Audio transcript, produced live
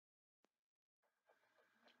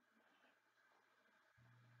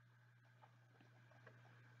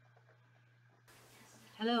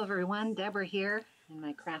Hello everyone, Deborah here in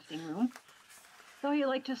my crafting room. So you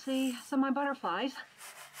like to see some of my butterflies,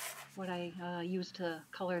 what I used to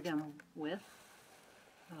color them with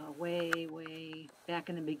way back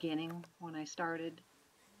in the beginning when I started.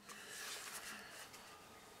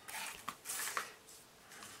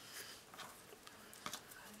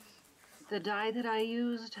 The dye that I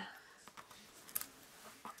used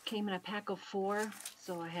came in a pack of 4,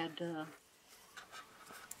 so I had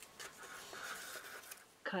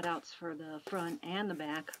cutouts for the front and the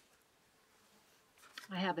back.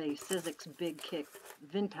 I have a Sizzix Big Kick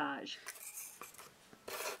Vintage.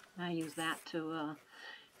 I use that to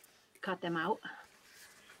cut them out.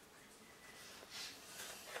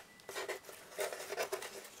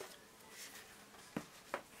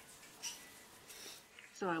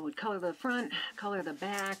 So I would color the front, color the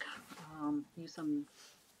back, use some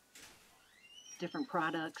different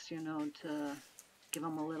products, you know, to give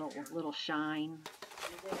them a little shine.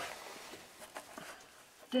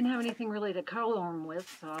 Didn't have anything really to color them with,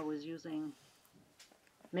 so I was using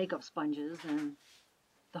makeup sponges, and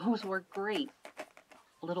those work great.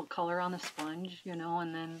 A little color on the sponge, you know,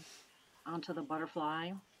 and then onto the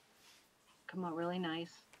butterfly. Come out really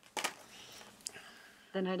nice.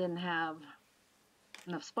 Then I didn't have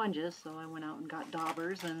enough sponges, so I went out and got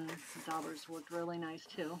daubers, and the daubers worked really nice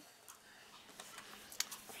too.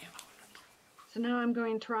 So now I'm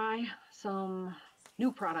going to try some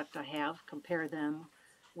new product I have, compare them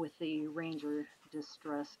with the Ranger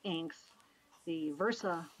Distress inks. The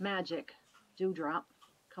Versa Magic Dewdrop,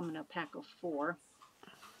 come in a pack of 4.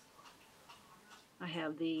 I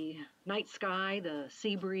have the Night Sky, the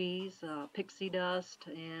Sea Breeze, Pixie Dust,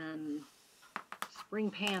 and Spring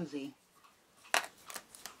Pansy.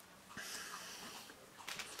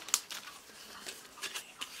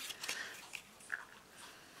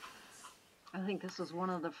 I think this was one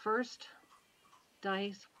of the first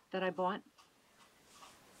dies that I bought.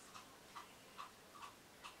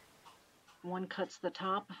 One cuts the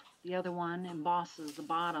top, the other one embosses the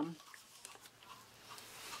bottom.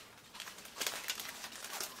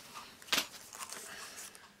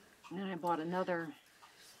 And then I bought another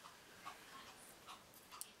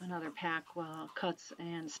pack, cuts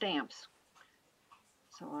and stamps.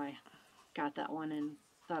 So I got that one and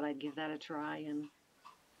thought I'd give that a try. And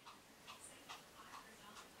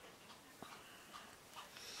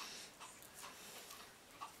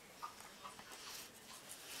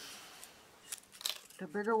the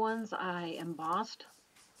bigger ones I embossed.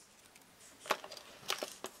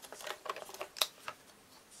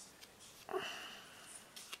 I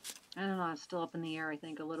don't know, it's still up in the air, I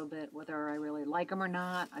think, a little bit, whether I really like them or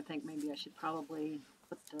not. I think maybe I should probably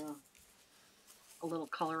put a little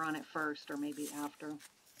color on it first, or maybe after.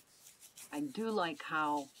 I do like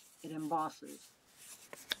how it embosses.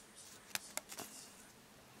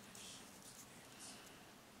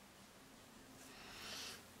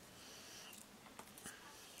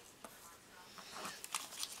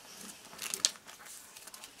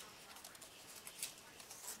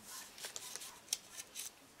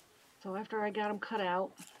 So after I got them cut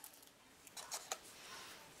out,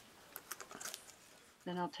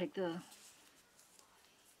 then I'll take the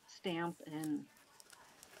stamp and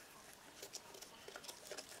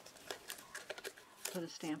put a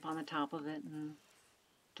stamp on the top of it and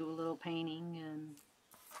do a little painting and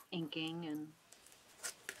inking, and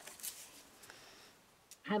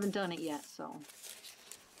haven't done it yet, so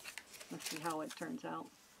let's see how it turns out.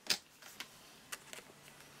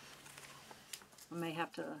 I may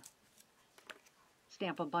have to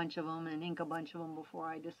stamp a bunch of them and ink a bunch of them before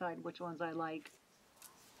I decide which ones I like.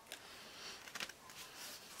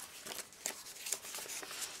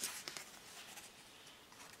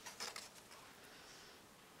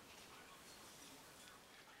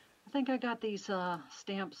 I think I got these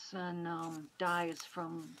stamps and dies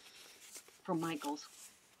from Michael's.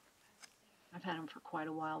 I've had them for quite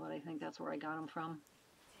a while, but I think that's where I got them from.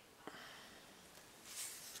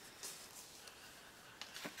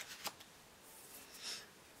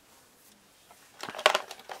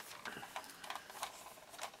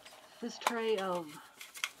 This tray of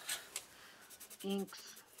inks,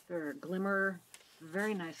 they're glimmer,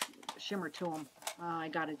 very nice shimmer to them. I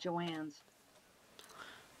got at Joann's.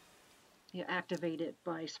 You activate it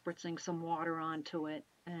by spritzing some water onto it,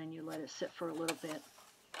 and you let it sit for a little bit.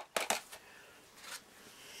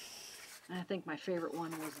 And I think my favorite one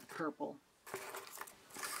was the purple.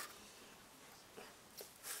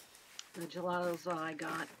 The gelatos I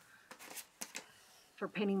got for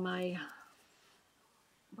painting my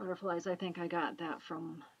butterflies, I think I got that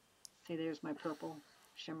from, see, there's my purple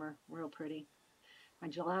shimmer, real pretty. My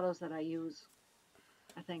gelatos that I use,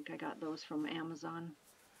 I think I got those from Amazon.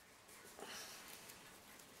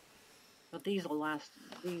 But these will last,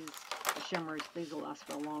 these shimmers, these will last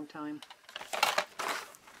for a long time.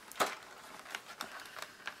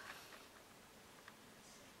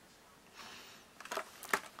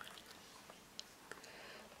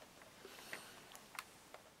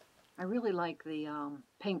 I really like the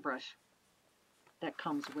paintbrush that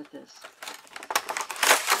comes with this.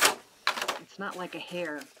 It's not like a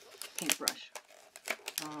hair paintbrush,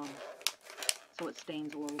 so it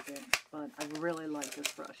stains a little bit, but I really like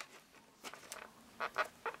this brush.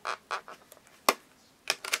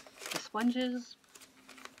 The sponges,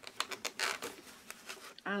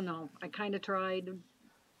 I don't know, I kind of tried,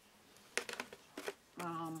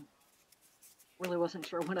 really wasn't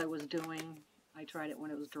sure what I was doing. I tried it when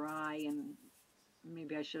it was dry, and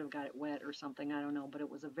maybe I should have got it wet or something, I don't know, but it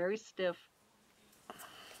was a very stiff,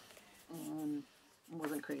 and I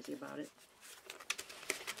wasn't crazy about it.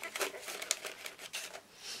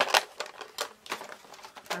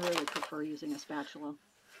 I really prefer using a spatula.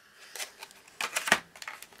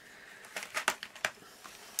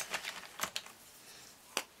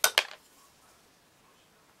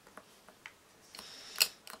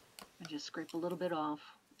 I just scrape a little bit off,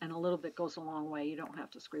 and a little bit goes a long way. You don't have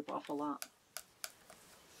to scrape off a lot.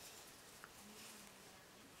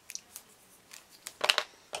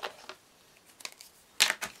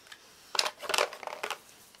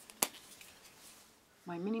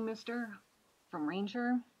 My mini mister from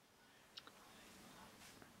Ranger,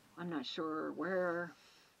 I'm not sure where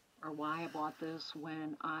or why I bought this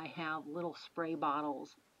when I have little spray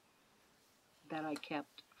bottles that I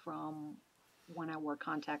kept from when I wore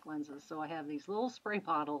contact lenses. So I have these little spray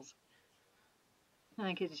bottles, and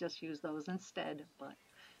I could just use those instead, but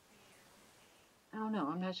I don't know.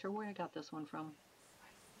 I'm not sure where I got this one from.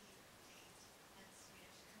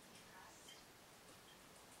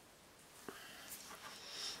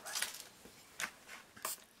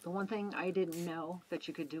 The one thing I didn't know that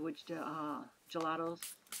you could do with gelatos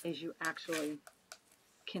is you actually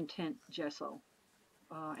can tint gesso,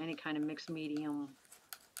 any kind of mixed medium.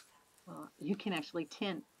 You can actually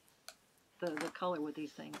tint the color with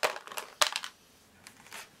these things.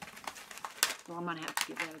 So I'm going to have to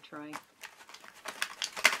give that a try.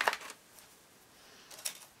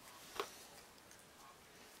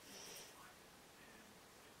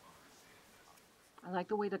 I like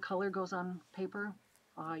the way the color goes on paper.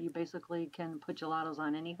 You basically can put gelatos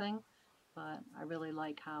on anything, but I really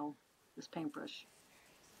like how this paintbrush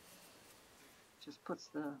just puts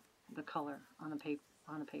the color on the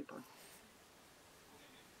paper.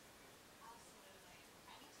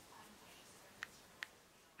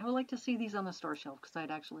 I would like to see these on the store shelf because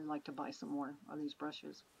I'd actually like to buy some more of these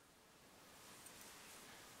brushes.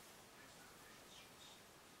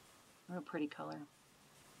 What a pretty color.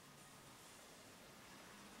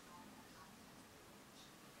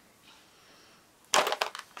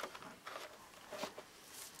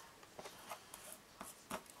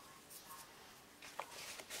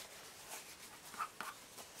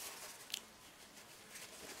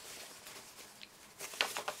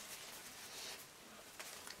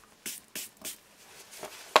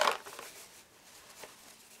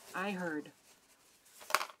 I heard,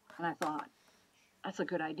 and I thought, that's a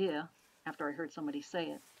good idea after I heard somebody say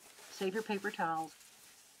it. Save your paper towels,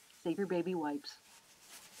 save your baby wipes.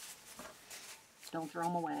 Don't throw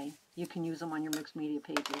them away. You can use them on your mixed media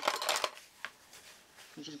pages.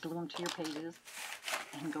 You just glue them to your pages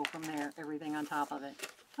and go from there, everything on top of it.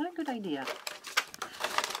 What a good idea.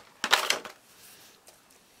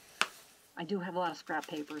 I do have a lot of scrap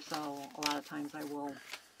paper, so a lot of times I will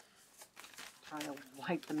try to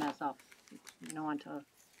wipe the mess up, onto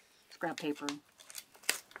scrap paper,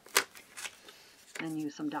 and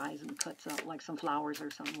use some dyes and cut up like some flowers or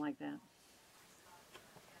something like that.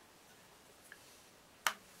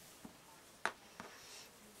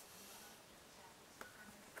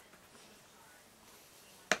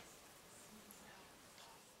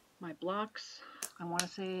 My blocks, I want to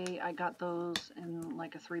say I got those in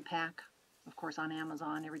like a 3-pack, of course on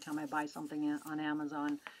Amazon. Every time I buy something on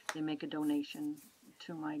Amazon, they make a donation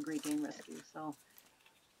to my Great Dane Rescue, so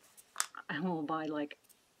I will buy like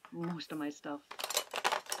most of my stuff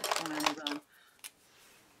on Amazon.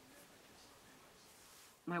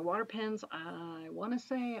 My water pens, I want to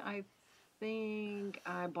say, I think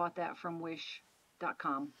I bought that from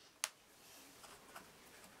wish.com.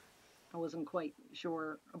 I wasn't quite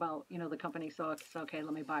sure about, the company, so it's okay,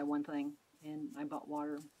 let me buy one thing. And I bought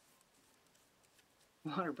water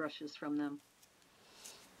brushes from them.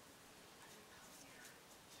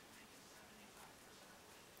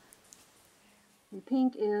 The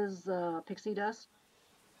pink is pixie dust.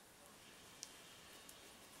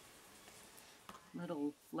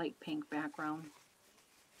 little light pink background.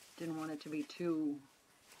 Didn't want it to be too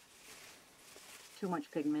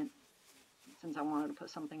much pigment, since I wanted to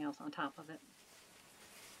put something else on top of it.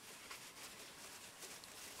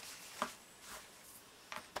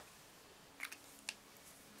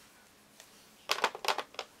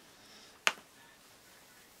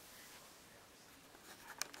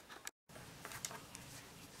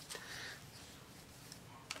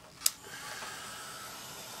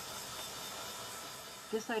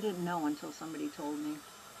 This I didn't know until somebody told me.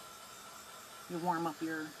 You warm up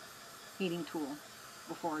your heating tool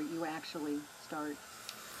before you actually start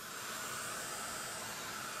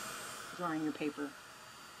drawing your paper.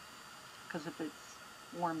 Because if it's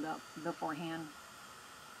warmed up beforehand,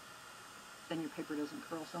 then your paper doesn't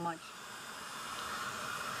curl so much.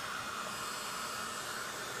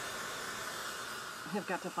 I have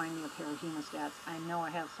got to find me a pair of hemostats. I know I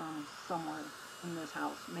have some somewhere in this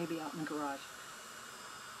house, maybe out in the garage.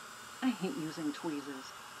 I hate using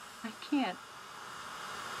tweezers. I can't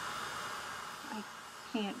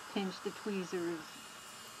pinch the tweezers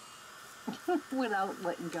without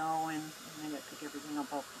letting go, and I gotta pick everything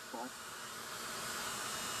up off the floor.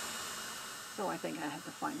 So I think I have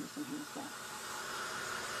to find me some hemostats.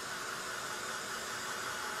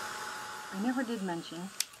 I never did mention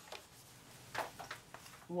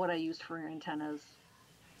what I used for antennas.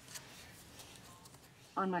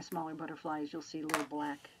 On my smaller butterflies, you'll see little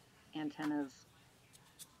black antennas,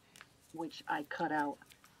 which I cut out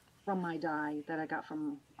from my die that I got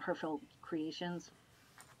from Heartfelt Creations,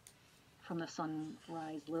 from the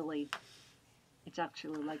Sunrise Lily. It's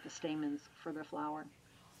actually like the stamens for the flower.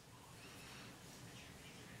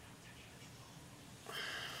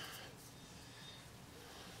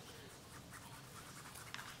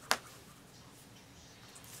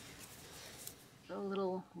 A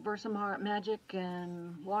little Versamart magic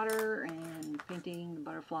and water and painting the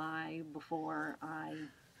butterfly before I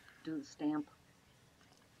do the stamp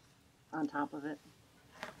on top of it.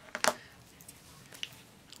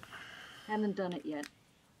 Haven't done it yet,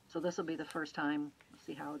 so this will be the first time. Let's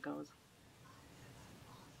see how it goes.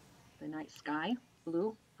 The night sky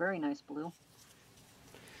blue, very nice blue.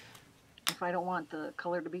 If I don't want the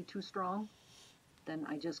color to be too strong, then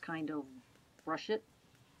I just kind of brush it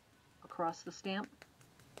across the stamp.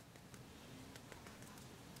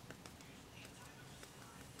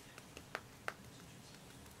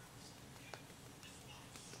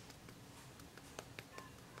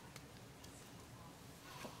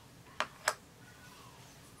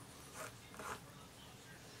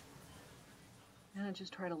 And I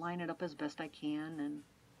just try to line it up as best I can, and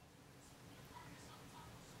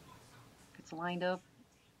if it's lined up,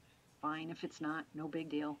 fine. If it's not, no big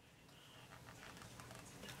deal.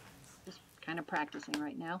 Just kind of practicing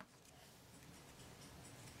right now.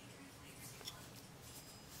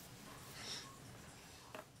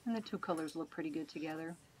 And the two colors look pretty good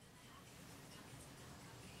together.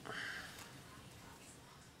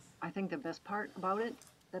 I think the best part about it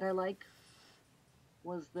that I like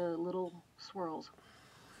was the little swirls.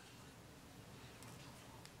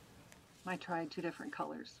 I tried 2 different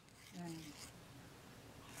colors and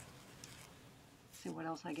see what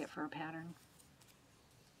else I get for a pattern.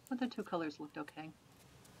 But the 2 colors looked okay.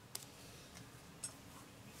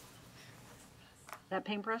 That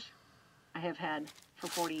paintbrush I have had for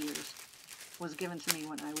 40 years. Was given to me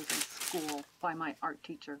when I was in school by my art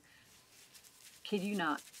teacher. Kid you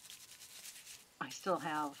not, I still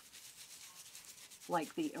have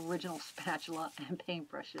like the original spatula and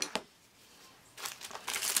paintbrushes.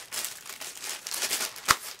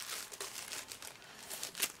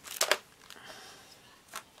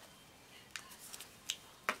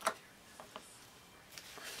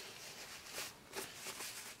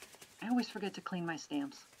 I always forget to clean my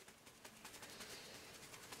stamps.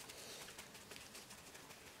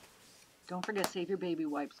 Don't forget to save your baby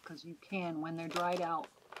wipes, because you can, when they're dried out,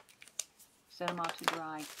 set them out to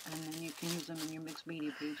dry, and then you can use them in your mixed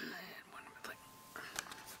media pages.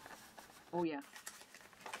 Oh yeah.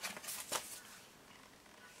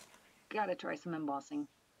 Gotta try some embossing.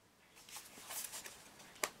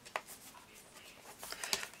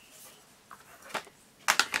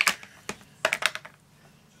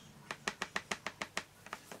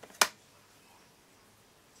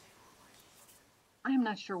 I am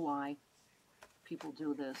not sure why people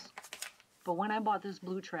do this, but when I bought this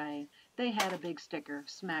blue tray, they had a big sticker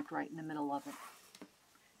smacked right in the middle of it.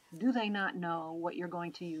 Do they not know what you're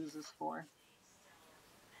going to use this for?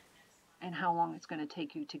 And how long it's going to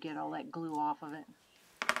take you to get all that glue off of it?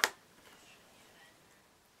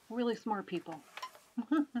 Really smart people.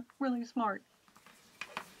 Really smart.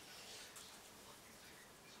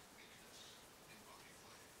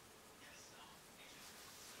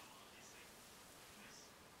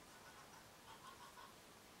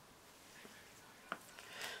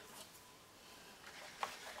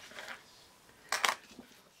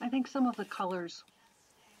 think some of the colors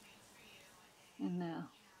in the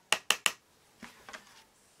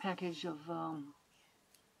package of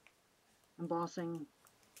embossing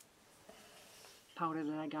powder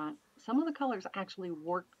that I got, some of the colors actually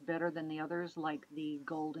worked better than the others, like the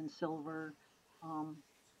gold and silver.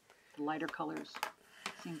 The lighter colors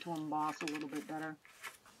seem to emboss a little bit better.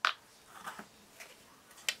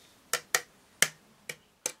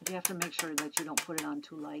 But you have to make sure that you don't put it on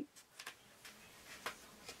too light.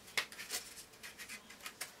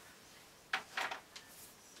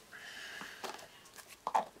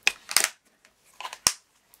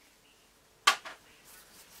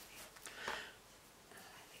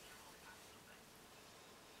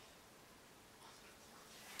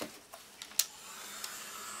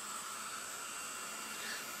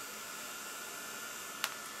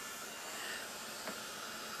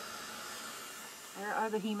 Where are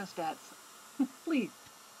the hemostats? Please.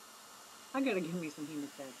 I gotta give me some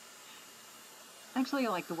hemostats. Actually, I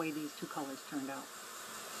like the way these two colors turned out.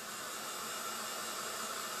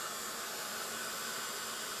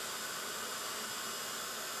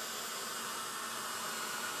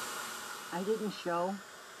 I didn't show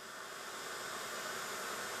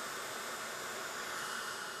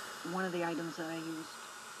one of the items that I used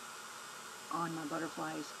on my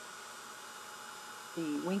butterflies,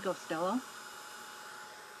 the of Stella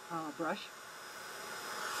brush.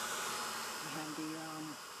 I had the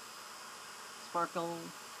sparkle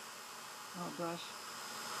brush,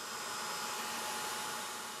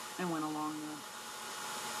 and went along the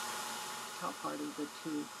top part of the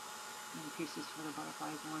two pieces for the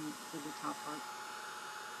butterflies, one with the top part,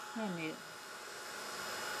 and made it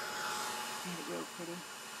real pretty.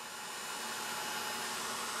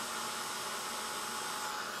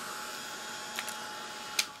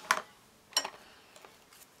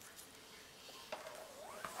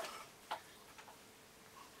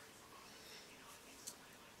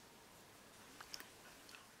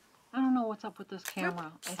 I don't know what's up with this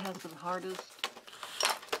camera. It has the hardest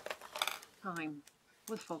time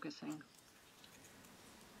with focusing.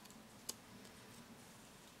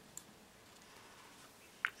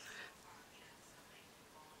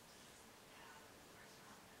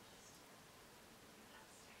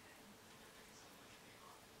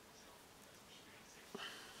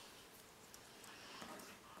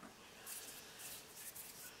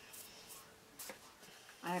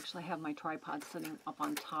 I actually have my tripod sitting up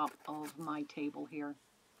on top of my table here.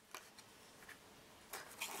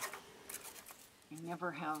 I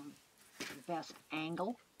never have the best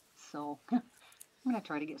angle, so I'm going to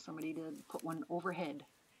try to get somebody to put one overhead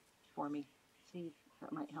for me. See if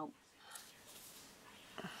that might help.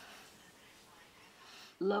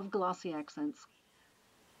 Love glossy accents.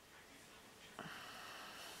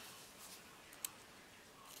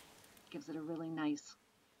 Gives it a really nice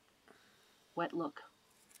wet look,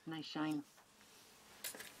 nice shine.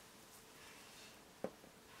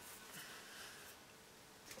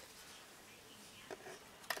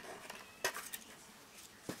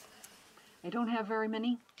 I don't have very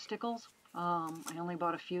many stickles. I only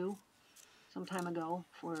bought a few some time ago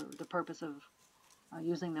for the purpose of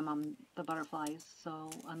using them on the butterflies. So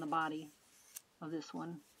on the body of this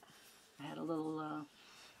one, I had a little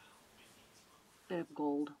bit of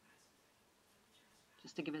gold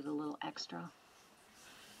just to give it a little extra.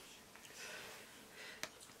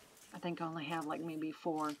 I think I only have like maybe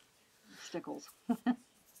 4 stickles.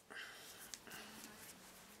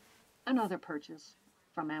 Another purchase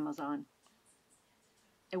from Amazon.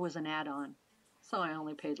 It was an add-on, so I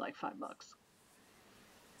only paid like $5.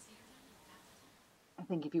 I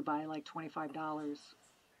think if you buy like $25,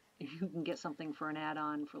 you can get something for an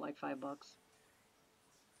add-on for like $5.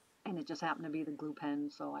 And it just happened to be the glue pen,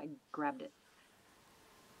 so I grabbed it.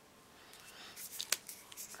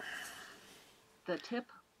 The tip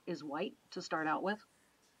is white to start out with,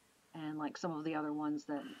 and like some of the other ones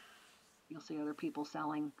that you'll see other people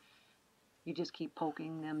selling, you just keep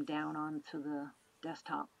poking them down onto the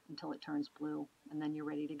desktop until it turns blue, and then you're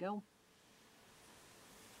ready to go.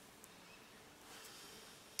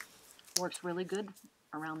 Works really good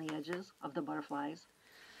around the edges of the butterflies,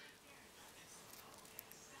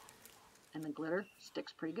 and the glitter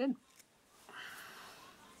sticks pretty good.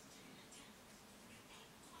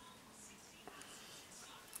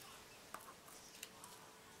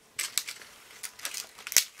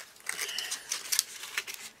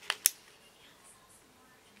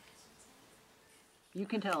 You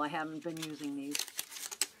can tell I haven't been using these.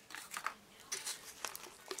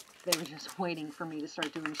 They were just waiting for me to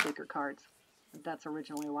start doing shaker cards. That's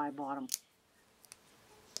originally why I bought them.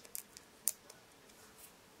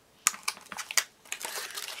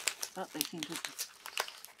 But they seem to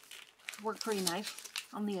work pretty nice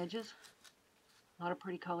on the edges. A lot of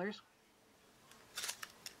pretty colors.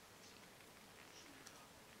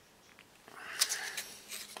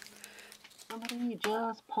 Somebody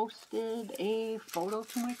just posted a photo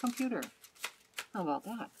to my computer. How about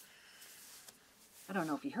that? I don't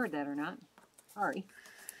know if you heard that or not. Sorry.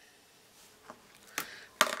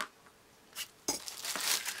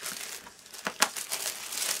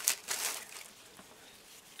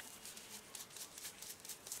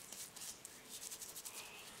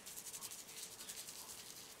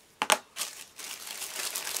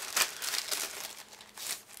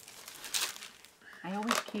 I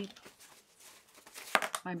always keep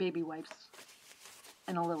my baby wipes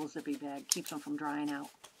in a little zippy bag. Keeps them from drying out.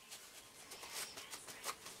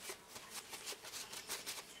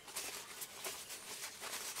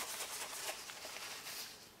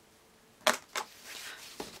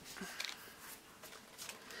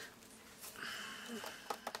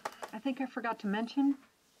 I think I forgot to mention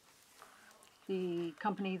the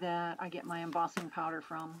company that I get my embossing powder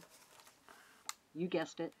from. You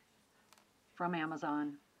guessed it, from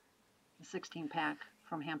Amazon. The 16-pack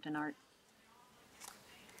from Hampton Art.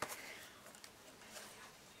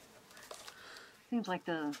 Seems like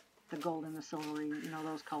the gold and the silvery, you know,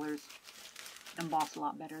 those colors emboss a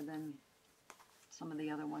lot better than some of the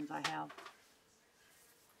other ones I have.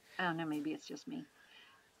 I don't know, maybe it's just me.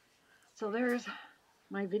 So there's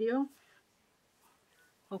my video.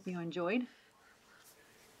 Hope you enjoyed.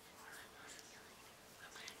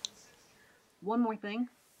 One more thing.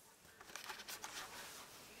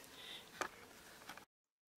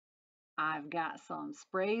 I've got some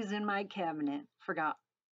sprays in my cabinet. Forgot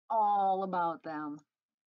all about them.